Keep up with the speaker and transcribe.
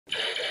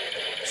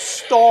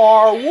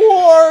Star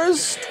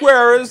Wars?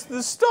 Where is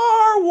the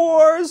Star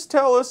Wars?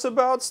 Tell us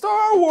about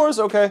Star Wars.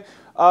 Okay.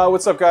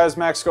 What's up, guys?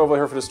 Max Scoville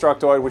here for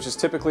Destructoid, which is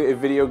typically a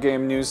video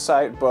game news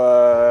site,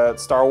 but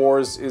Star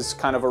Wars is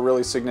kind of a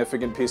really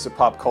significant piece of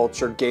pop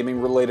culture,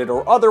 gaming related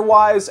or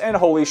otherwise, and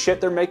holy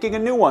shit, they're making a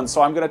new one,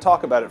 so I'm going to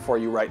talk about it for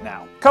you right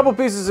now. Couple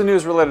pieces of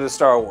news related to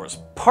Star Wars.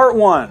 Part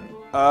 1.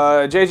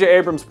 J.J.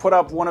 Abrams put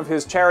up one of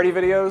his charity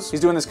videos. He's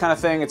doing this kind of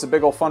thing. It's a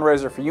big old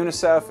fundraiser for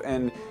UNICEF,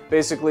 and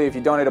basically if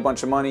you donate a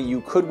bunch of money,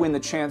 you could win the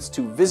chance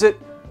to visit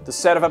the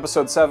set of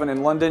Episode 7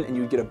 in London, and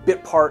you'd get a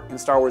bit part in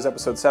Star Wars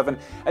Episode 7.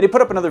 And he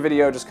put up another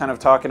video just kind of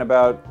talking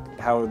about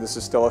how this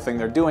is still a thing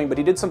they're doing, but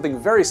he did something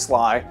very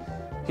sly.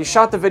 He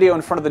shot the video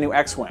in front of the new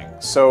X-Wing.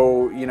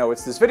 So, you know,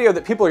 it's this video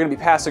that people are going to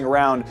be passing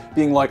around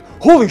being like,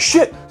 holy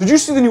shit, did you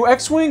see the new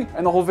X-Wing?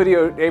 And the whole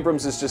video,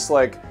 Abrams is just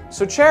like,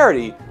 so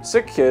charity,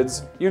 sick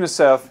kids,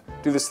 UNICEF,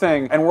 do this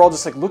thing, and we're all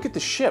just like, look at the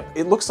ship.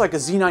 It looks like a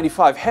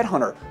Z-95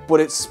 Headhunter, but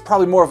it's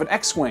probably more of an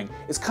X-Wing.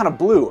 It's kind of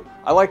blue.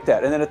 I like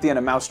that. And then at the end,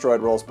 a mouse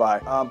droid rolls by.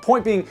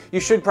 Point being, you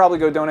should probably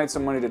go donate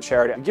some money to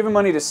charity. I'm giving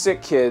money to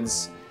sick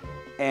kids,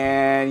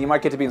 and you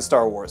might get to be in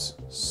Star Wars.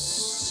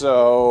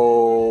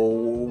 So,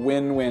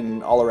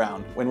 win-win all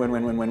around.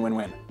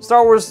 Win-win-win-win-win-win-win.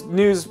 Star Wars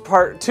News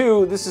Part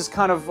 2, this is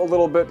kind of a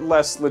little bit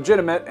less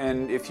legitimate,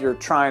 and if you're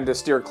trying to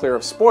steer clear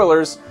of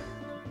spoilers,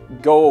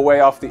 go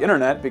away off the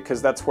internet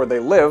because that's where they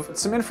live.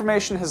 Some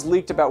information has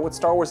leaked about what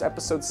Star Wars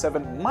Episode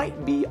 7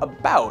 might be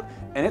about,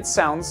 and it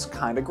sounds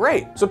kind of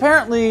great. So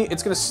apparently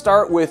it's going to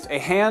start with a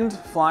hand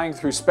flying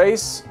through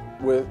space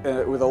with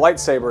a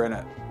lightsaber in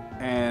it,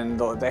 and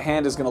the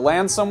hand is going to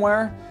land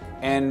somewhere,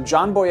 and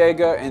John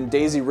Boyega and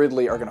Daisy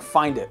Ridley are going to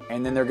find it,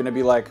 and then they're going to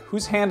be like,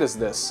 whose hand is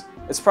this?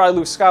 It's probably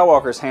Luke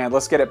Skywalker's hand,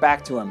 let's get it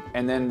back to him.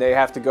 And then they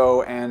have to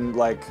go and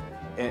like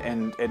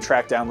and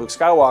track down Luke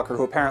Skywalker,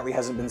 who apparently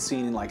hasn't been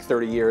seen in like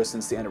 30 years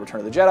since the end of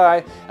Return of the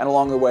Jedi, and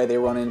along the way they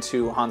run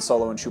into Han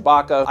Solo and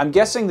Chewbacca. I'm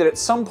guessing that at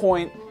some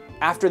point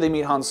after they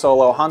meet Han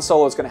Solo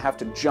is going to have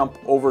to jump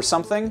over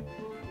something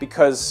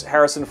because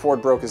Harrison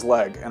Ford broke his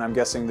leg, and I'm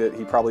guessing that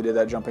he probably did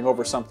that jumping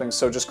over something,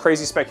 so just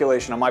crazy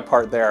speculation on my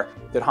part there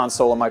that Han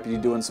Solo might be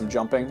doing some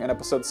jumping in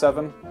Episode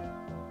 7.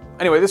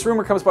 Anyway, this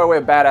rumor comes by way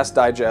of Badass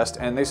Digest,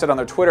 and they said on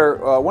their Twitter,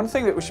 one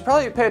thing that we should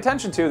probably pay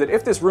attention to, that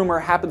if this rumor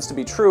happens to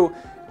be true,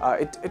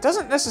 it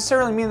doesn't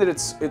necessarily mean that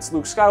it's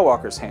Luke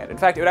Skywalker's hand. In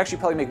fact, it would actually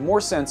probably make more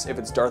sense if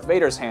it's Darth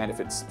Vader's hand, if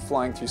it's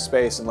flying through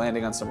space and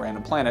landing on some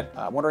random planet.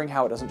 I'm wondering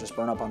how it doesn't just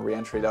burn up on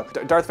re-entry, though.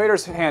 Darth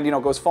Vader's hand, you know,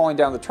 goes falling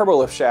down the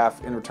turbolift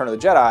shaft in Return of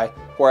the Jedi,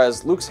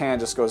 whereas Luke's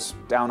hand just goes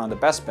down onto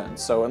Bespin.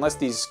 So unless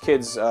these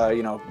kids,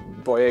 you know,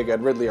 Boyega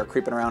and Ridley are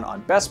creeping around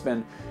on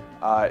Bespin,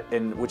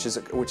 which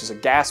is a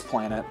gas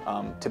planet,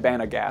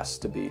 Tabana gas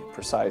to be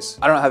precise.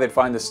 I don't know how they'd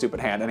find this stupid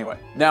hand anyway.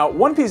 Now,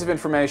 one piece of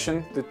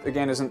information that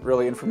again isn't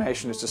really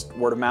information, it's just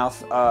word of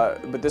mouth,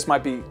 but this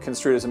might be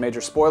construed as a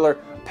major spoiler.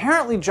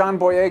 Apparently John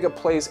Boyega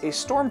plays a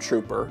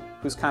stormtrooper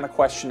who's kind of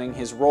questioning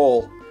his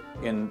role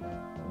in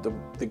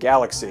the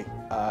galaxy.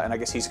 And I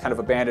guess he's kind of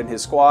abandoned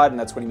his squad, and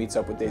that's when he meets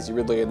up with Daisy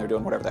Ridley and they're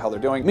doing whatever the hell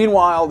they're doing.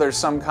 Meanwhile, there's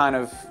some kind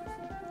of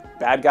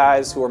bad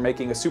guys who are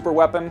making a super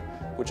weapon,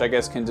 which I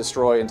guess can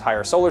destroy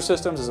entire solar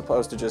systems as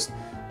opposed to just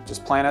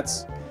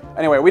planets.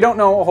 Anyway, we don't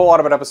know a whole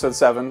lot about Episode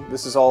 7.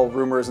 This is all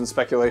rumors and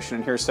speculation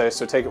and hearsay,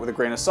 so take it with a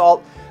grain of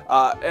salt.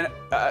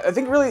 I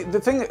think really the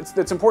thing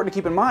that's important to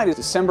keep in mind is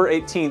December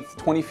 18th,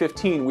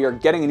 2015, we are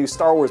getting a new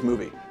Star Wars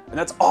movie. And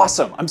that's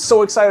awesome. I'm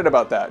so excited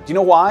about that. Do you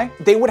know why?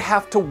 They would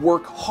have to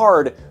work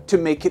hard to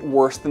make it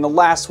worse than the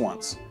last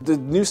ones. The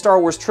new Star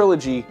Wars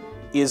trilogy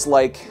is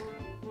like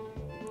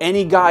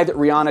any guy that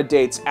Rihanna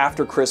dates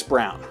after Chris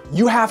Brown.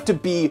 You have to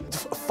be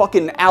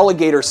fucking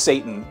alligator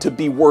Satan to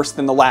be worse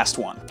than the last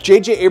one.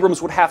 J.J.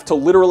 Abrams would have to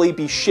literally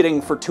be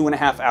shitting for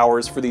 2.5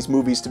 hours for these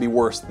movies to be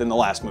worse than the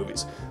last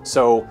movies.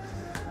 So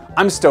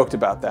I'm stoked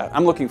about that.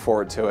 I'm looking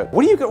forward to it.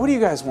 What do you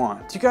guys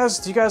want? Do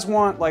you guys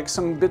want like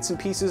some bits and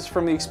pieces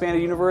from the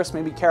expanded universe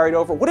maybe carried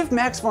over? What if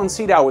Max von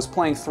Sydow was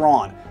playing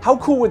Thrawn? How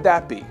cool would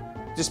that be?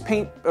 Just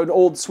paint an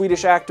old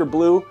Swedish actor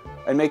blue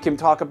and make him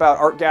talk about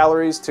art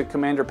galleries to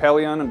Commander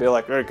Pelion and be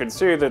like, I can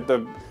see that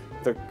the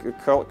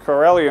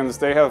Corellians,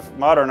 they have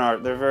modern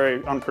art. They're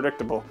very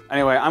unpredictable.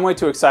 Anyway, I'm way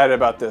too excited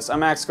about this. I'm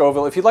Max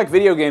Scoville. If you'd like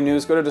video game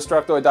news, go to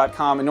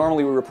Destructoid.com, and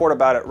normally we report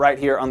about it right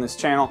here on this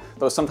channel,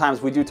 though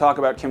sometimes we do talk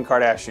about Kim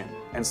Kardashian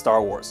and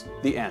Star Wars.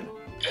 The end.